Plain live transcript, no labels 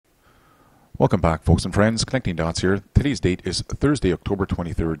Welcome back, folks and friends. Connecting Dots here. Today's date is Thursday, October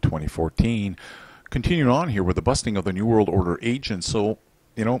 23rd, 2014. Continuing on here with the busting of the New World Order agents. So,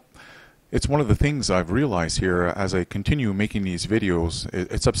 it's one of the things I've realized here as I continue making these videos.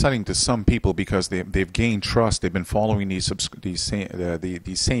 It's upsetting to some people because they've gained trust. They've been following these same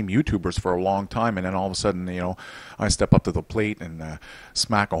YouTubers for a long time, and then all of a sudden, I step up to the plate and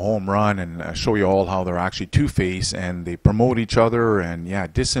smack a home run and show you all how they're actually two-faced and they promote each other. And yeah,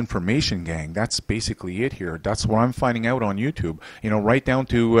 disinformation gang. That's basically it here. That's what I'm finding out on YouTube. Right down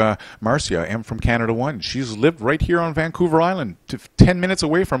to Marcia M from Canada 1. She's lived right here on Vancouver Island, 10 minutes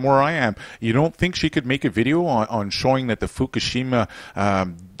away from where I am. You don't think she could make a video on showing that the Fukushima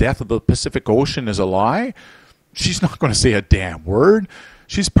death of the Pacific Ocean is a lie? She's not going to say a damn word.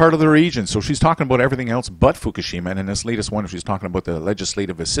 She's part of their agent, so she's talking about everything else but Fukushima. And in this latest one, she's talking about the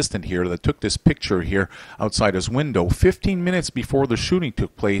legislative assistant here that took this picture here outside his window 15 minutes before the shooting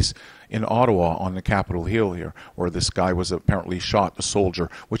took place in Ottawa on the Capitol Hill here, where this guy was apparently shot, a soldier,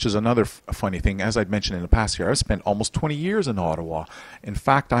 which is another funny thing. As I'd mentioned in the past here, I've spent almost 20 years in Ottawa. In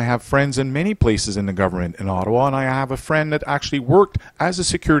fact, I have friends in many places in the government in Ottawa, and I have a friend that actually worked as a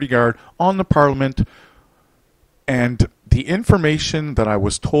security guard on the Parliament. And the information that I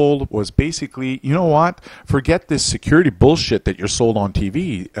was told was basically, you know what, forget this security bullshit that you're sold on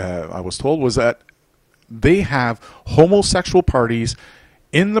TV. I was told was that they have homosexual parties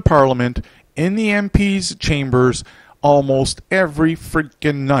in the Parliament, in the MPs' chambers, almost every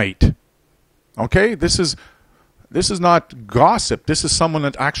freaking night. Okay, this is not gossip. This is someone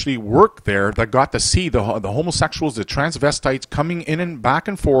that actually worked there that got to see the homosexuals, the transvestites coming in and back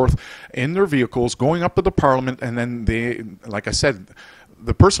and forth in their vehicles, going up to the Parliament, and then they, like I said,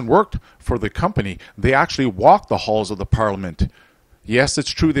 the person worked for the company. They actually walked the halls of the Parliament. Yes, it's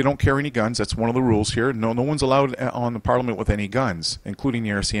true they don't carry any guns. That's one of the rules here. No one's allowed on the Parliament with any guns, including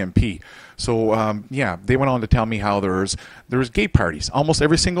the RCMP. So, yeah, they went on to tell me how there's gay parties almost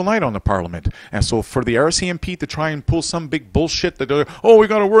every single night on the Parliament. And so for the RCMP to try and pull some big bullshit that they're, we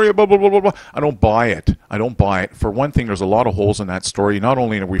got to worry about blah, blah, blah, blah, I don't buy it. I don't buy it. For one thing, there's a lot of holes in that story. Not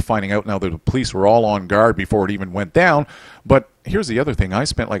only are we finding out now that the police were all on guard before it even went down, but here's the other thing. I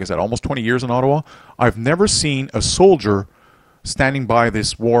spent, like I said, almost 20 years in Ottawa. I've never seen a soldier standing by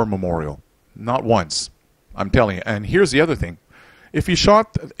this war memorial. Not once. I'm telling you. And here's the other thing. If he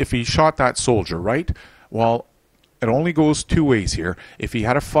shot that soldier, right? Well, it only goes two ways here. If he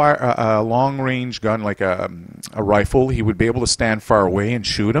had a long-range gun like a rifle, he would be able to stand far away and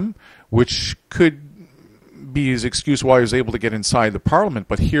shoot him, which could be his excuse why he was able to get inside the Parliament.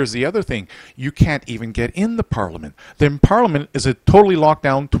 But here's the other thing. You can't even get in the Parliament. The Parliament is a totally locked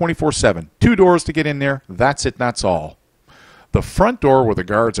down 24/7. 2 doors to get in there. That's it. That's all. The front door where the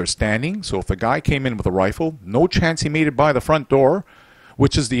guards are standing, so if the guy came in with a rifle, no chance he made it by the front door,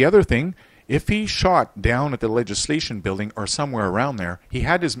 which is the other thing. If he shot down at the legislation building or somewhere around there, he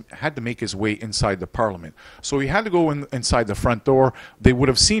had to make his way inside the Parliament. So he had to go inside the front door. They would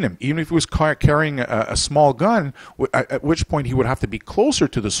have seen him, even if he was carrying a small gun, at which point he would have to be closer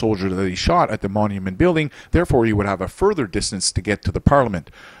to the soldier that he shot at the Monument Building. Therefore, he would have a further distance to get to the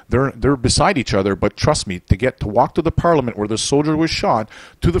Parliament. They're beside each other, but trust me, to walk to the Parliament where the soldier was shot,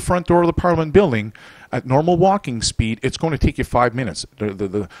 to the front door of the Parliament Building, at normal walking speed, it's going to take you 5 minutes.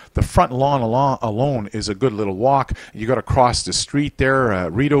 The front lawn alone is a good little walk. You got to cross the street there,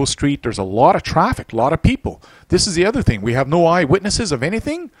 Rideau Street. There's a lot of traffic, a lot of people. This is the other thing. We have no eyewitnesses of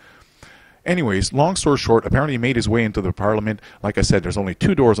anything. Anyways, long story short, apparently he made his way into the Parliament. Like I said, there's only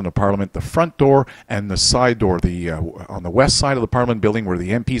 2 doors in the Parliament, the front door and the side door. On the west side of the Parliament building where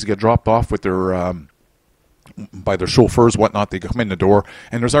the MPs get dropped off with by their chauffeurs, whatnot, they come in the door.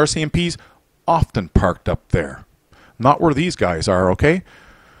 And there's RCMPs often parked up there. Not where these guys are, okay?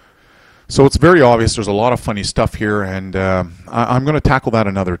 So it's very obvious there's a lot of funny stuff here, and I'm going to tackle that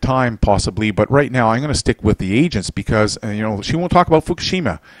another time, possibly. But right now, I'm going to stick with the agents because, she won't talk about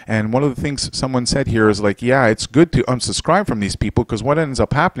Fukushima. And one of the things someone said here is like, yeah, it's good to unsubscribe from these people because what ends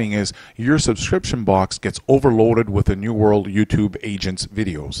up happening is your subscription box gets overloaded with the New World YouTube agents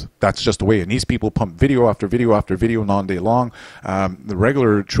videos. That's just the way. And these people pump video after video after video all day long. The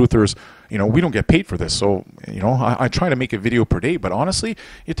regular truthers, we don't get paid for this. So, I try to make a video per day, but honestly,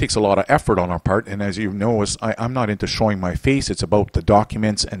 it takes a lot of effort on our part. And as you know, I'm not into showing my face. It's about the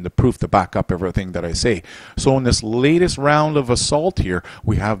documents and the proof to back up everything that I say. So in this latest round of assault here,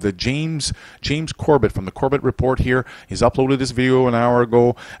 we have the James Corbett from the Corbett Report here. He's uploaded this video an hour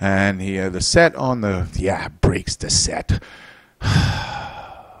ago, and the set on breaks the set.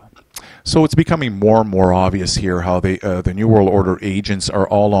 So it's becoming more and more obvious here how the New World Order agents are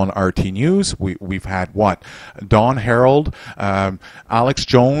all on RT News. We've had what? Don Harold, Alex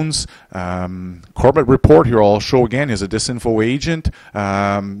Jones, Corbett Report here. I'll show again is a disinfo agent.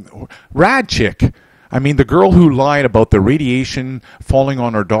 Rad Chick. I mean, the girl who lied about the radiation falling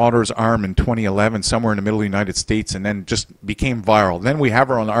on her daughter's arm in 2011 somewhere in the middle of the United States and then just became viral. Then we have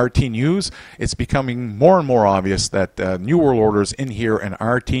her on RT News. It's becoming more and more obvious that New World Order is in here, and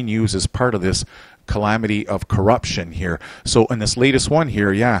RT News is part of this calamity of corruption here. So in this latest one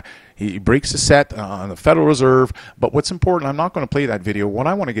here, yeah, he breaks the set on the Federal Reserve. But what's important, I'm not going to play that video. What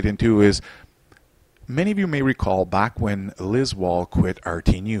I want to get into is, many of you may recall back when Liz Wall quit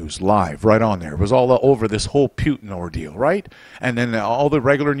RT News live, right on there. It was all over this whole Putin ordeal, right? And then all the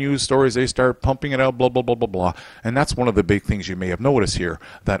regular news stories, they start pumping it out, blah, blah, blah, blah, blah. And that's one of the big things you may have noticed here,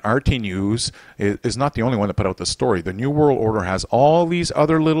 that RT News is not the only one that put out the story. The New World Order has all these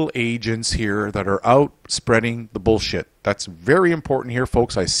other little agents here that are out spreading the bullshit. That's very important here,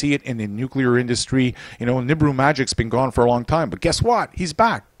 folks. I see it in the nuclear industry. You know, Nibru Magic's been gone for a long time, but guess what? He's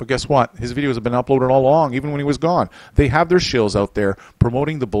back. But guess what? His videos have been uploaded all along, even when he was gone. They have their shills out there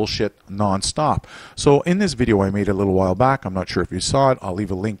promoting the bullshit nonstop. So in this video I made a little while back, I'm not sure if you saw it. I'll leave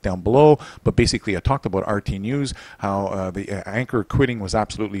a link down below. But basically I talked about RT News, how the anchor quitting was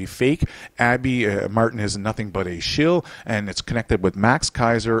absolutely fake. Abby Martin is nothing but a shill, and it's connected with Max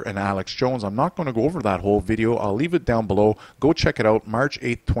Kaiser and Alex Jones. I'm not going to go over that whole video. I'll leave it down below. Go check it out, March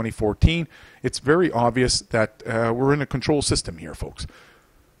 8th, 2014. It's very obvious that we're in a control system here, folks.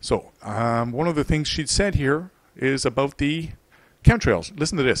 So one of the things she'd said here is about the chemtrails.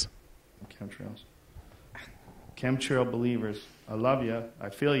 Listen to this. Chemtrails. Chemtrail believers, I love you. I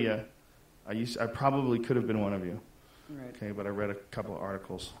feel you. I probably could have been one of you. Right. Okay, but I read a couple of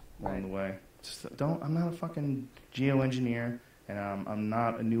articles along the way. Just I'm not a fucking geoengineer, and I'm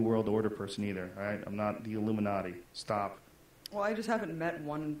not a New World Order person either. All right, I'm not the Illuminati. Stop. Well, I just haven't met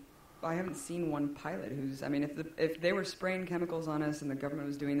one. I haven't seen one pilot who's. I mean, if they were spraying chemicals on us and the government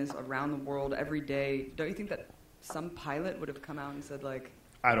was doing this around the world every day, don't you think that some pilot would have come out and said, like,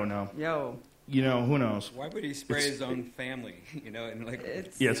 I don't know. Yo. You know, who knows? Why would he spray his own family? You know, and like.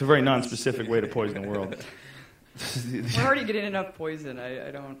 It's a very non-specific way to poison the world. We're already getting enough poison. I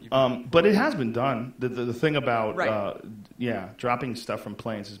don't. But it has been done. The thing about right. dropping stuff from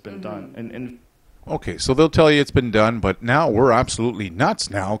planes has been done, and. Okay, so they'll tell you it's been done, but now we're absolutely nuts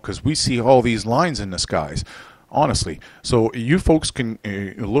now because we see all these lines in the skies, honestly. So you folks can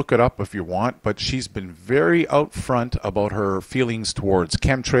look it up if you want, but she's been very out front about her feelings towards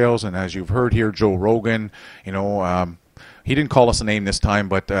chemtrails, and as you've heard here, Joe Rogan, you know, he didn't call us a name this time,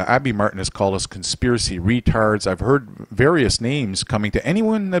 but Abby Martin has called us conspiracy retards. I've heard various names coming to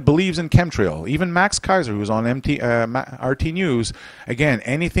anyone that believes in chemtrail. Even Max Kaiser, who's on RT News. Again,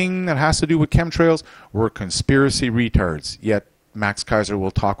 anything that has to do with chemtrails, we're conspiracy retards. Yet Max Kaiser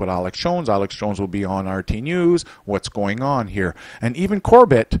will talk with Alex Jones. Alex Jones will be on RT News. What's going on here? And even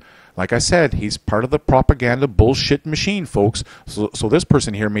Corbett, like I said, he's part of the propaganda bullshit machine, folks. So this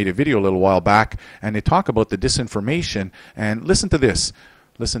person here made a video a little while back, and they talk about the disinformation. And listen to this.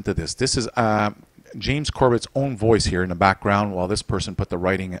 Listen to this. This is James Corbett's own voice here in the background while this person put the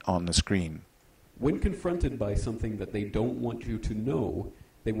writing on the screen. When confronted by something that they don't want you to know,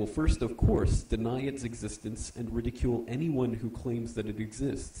 they will first, of course, deny its existence and ridicule anyone who claims that it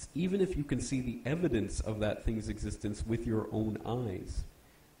exists, even if you can see the evidence of that thing's existence with your own eyes.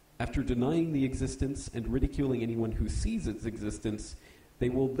 After denying the existence and ridiculing anyone who sees its existence, they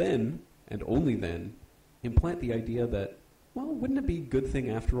will then, and only then, implant the idea that, well, wouldn't it be a good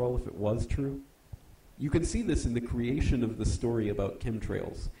thing after all if it was true? You can see this in the creation of the story about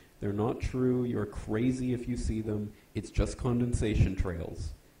chemtrails. They're not true, you're crazy if you see them, it's just condensation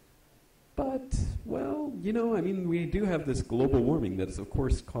trails. But, well, you know, I mean, we do have this global warming that is, of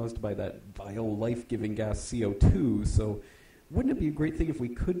course, caused by that vile life-giving gas CO2, so wouldn't it be a great thing if we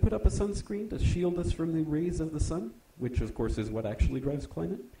could put up a sunscreen to shield us from the rays of the sun, which, of course, is what actually drives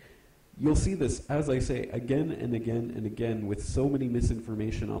climate? You'll see this, as I say, again and again and again with so many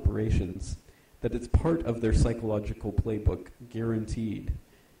misinformation operations that it's part of their psychological playbook, guaranteed.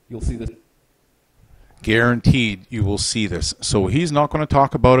 You'll see this. Guaranteed you will see this. So he's not going to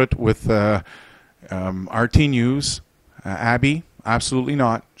talk about it with RT News. Abby, absolutely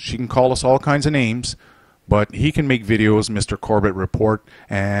not. She can call us all kinds of names, but he can make videos, Mr. Corbett Report,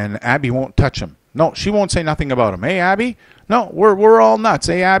 and Abby won't touch him. No, she won't say nothing about him. Hey, Abby? No, we're all nuts.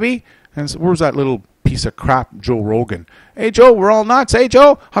 Hey, Abby? And so, where's that little piece of crap, Joe Rogan? Hey, Joe, we're all nuts. Hey,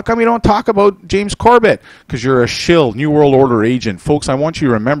 Joe, how come you don't talk about James Corbett? Because you're a shill, New World Order agent. Folks, I want you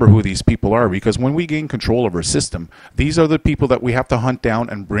to remember who these people are, because when we gain control of our system, these are the people that we have to hunt down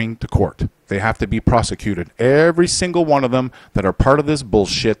and bring to court. They have to be prosecuted. Every single one of them that are part of this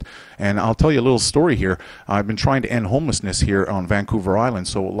bullshit. And I'll tell you a little story here. I've been trying to end homelessness here on Vancouver Island.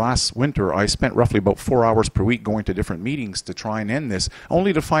 So last winter, I spent roughly about 4 hours per week going to different meetings to try and end this,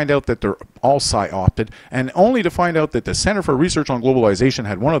 only to find out that they're all psy-opted, and only to find out that the Center for Research on Globalization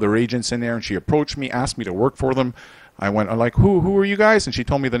had one of their agents in there, and she approached me, asked me to work for them. I'm like, who are you guys? And she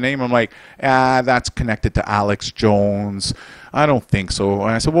told me the name. I'm like, that's connected to Alex Jones. I don't think so.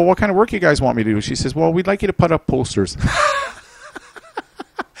 And I said, well, what kind of work you guys want me to do? She says, well, we'd like you to put up posters.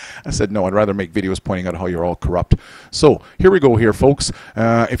 I said, no, I'd rather make videos pointing out how you're all corrupt. So here we go here, folks.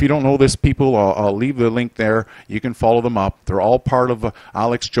 If you don't know this, people, I'll leave the link there. You can follow them up. They're all part of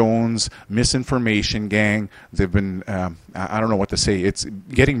Alex Jones' misinformation gang. They've been, I don't know what to say. It's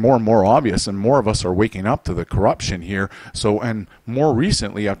getting more and more obvious, and more of us are waking up to the corruption here. So, and more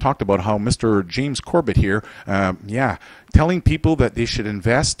recently, I've talked about how Mr. James Corbett here, telling people that they should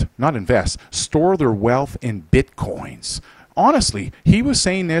store their wealth in Bitcoins. Honestly, he was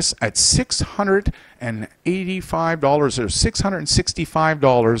saying this at $685 or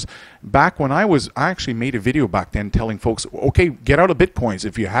 $665 back when I actually made a video back then telling folks, okay, get out of Bitcoins.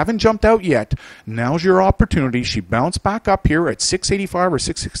 If you haven't jumped out yet, now's your opportunity. She bounced back up here at $685 or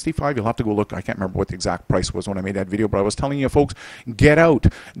 $665. You'll have to go look. I can't remember what the exact price was when I made that video, but I was telling you folks, get out.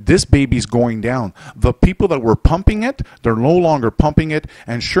 This baby's going down. The people that were pumping it, they're no longer pumping it.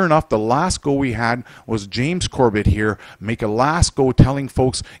 And sure enough, the last go we had was James Corbett here make a last go telling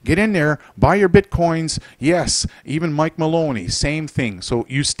folks, get in there, buy your Bitcoins. Yes, even Mike Maloney, same thing. So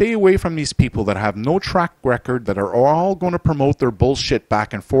you stay away from these people that have no track record, that are all going to promote their bullshit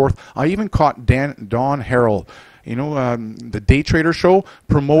back and forth. I even caught Don Harrell, the Day Trader show,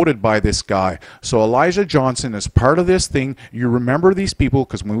 promoted by this guy. So Elijah Johnson is part of this thing. You remember these people,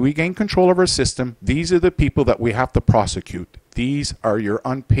 because when we gain control of our system, these are the people that we have to prosecute. These are your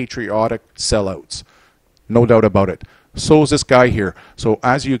unpatriotic sellouts. No doubt about it. So is this guy here. So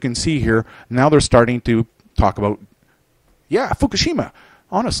as you can see here, now they're starting to talk about, Fukushima.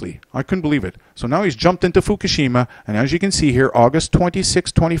 Honestly, I couldn't believe it. So now he's jumped into Fukushima, and as you can see here, August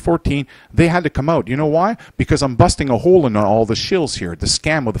 26, 2014, they had to come out. You know why? Because I'm busting a hole in all the shills here, the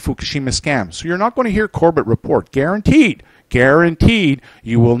scam of the Fukushima scam. So you're not going to hear Corbett report, guaranteed. Guaranteed,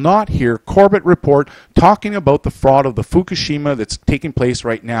 you will not hear Corbett report talking about the fraud of the Fukushima that's taking place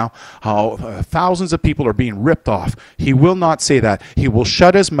right now, how thousands of people are being ripped off. He will not say that. He will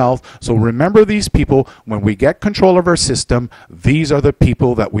shut his mouth. So remember these people, when we get control of our system, these are the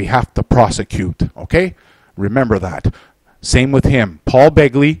people that we have to prosecute. Okay? Remember that. Same with him. Paul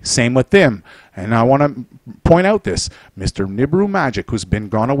Begley, same with them. And I want to point out this. Mr. Nibru Magic, who's been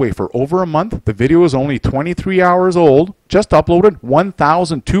gone away for over a month. The video is only 23 hours old. Just uploaded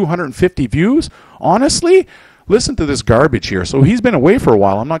 1,250 views. Honestly, listen to this garbage here. So he's been away for a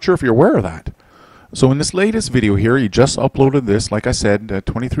while. I'm not sure if you're aware of that. So in this latest video here, he just uploaded this, like I said,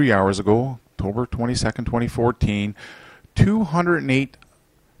 23 hours ago, October 22nd, 2014. 208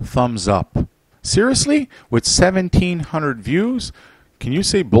 thumbs up. Seriously? With 1,700 views? Can you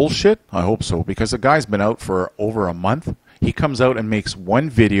say bullshit? I hope so, because the guy's been out for over a month. He comes out and makes one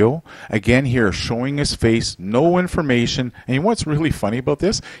video, again here, showing his face, no information. And what's really funny about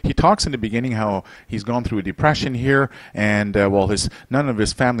this? He talks in the beginning how he's gone through a depression here, and none of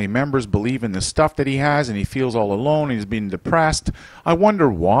his family members believe in the stuff that he has, and he feels all alone, and he's being depressed. I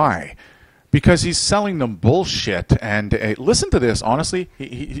wonder why. Because he's selling them bullshit. And listen to this, honestly,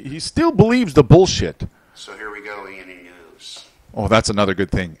 he still believes the bullshit. So here we go, Ian News. Oh, that's another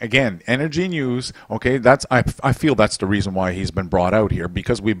good thing. Again, Energy News, okay, I feel that's the reason why he's been brought out here,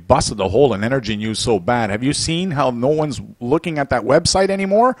 because we busted the hole in Energy News so bad. Have you seen how no one's looking at that website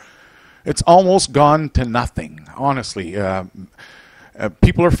anymore? It's almost gone to nothing, honestly.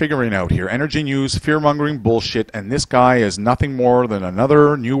 People are figuring out here. Energy News, fear-mongering bullshit, and this guy is nothing more than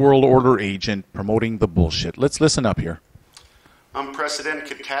another New World Order agent promoting the bullshit. Let's listen up here. Unprecedented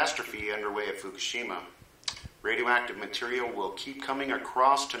catastrophe underway at Fukushima. Radioactive material will keep coming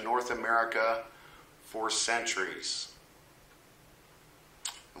across to North America for centuries.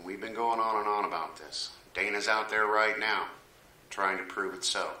 And we've been going on and on about this. Dana's out there right now trying to prove it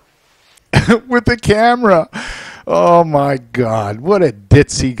so. With the camera. Oh my God, what a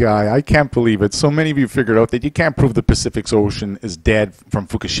ditzy guy. I can't believe it. So many of you figured out that you can't prove the Pacific Ocean is dead from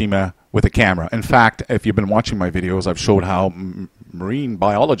Fukushima with a camera. In fact, if you've been watching my videos, I've showed how marine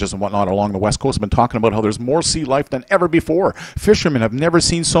biologists and whatnot along the west coast have been talking about how there's more sea life than ever before. Fishermen have never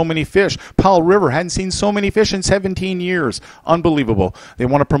seen so many fish. Powell River hadn't seen so many fish in 17 years. Unbelievable. They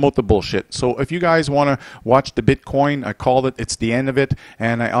want to promote the bullshit. So if you guys want to watch the Bitcoin, I called it, it's the end of it,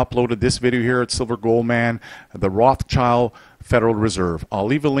 and I uploaded this video here at Silver Gold Man, the Rothschild Federal Reserve. I'll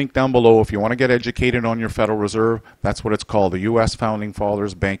leave a link down below if you want to get educated on your Federal Reserve. That's what it's called, the U.S. Founding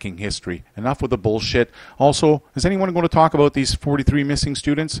Fathers Banking History. Enough with the bullshit. Also, is anyone going to talk about these 43 missing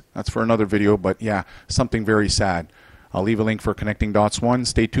students? That's for another video, but yeah, something very sad. I'll leave a link for Connecting Dots 1.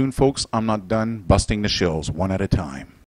 Stay tuned, folks. I'm not done busting the shills one at a time.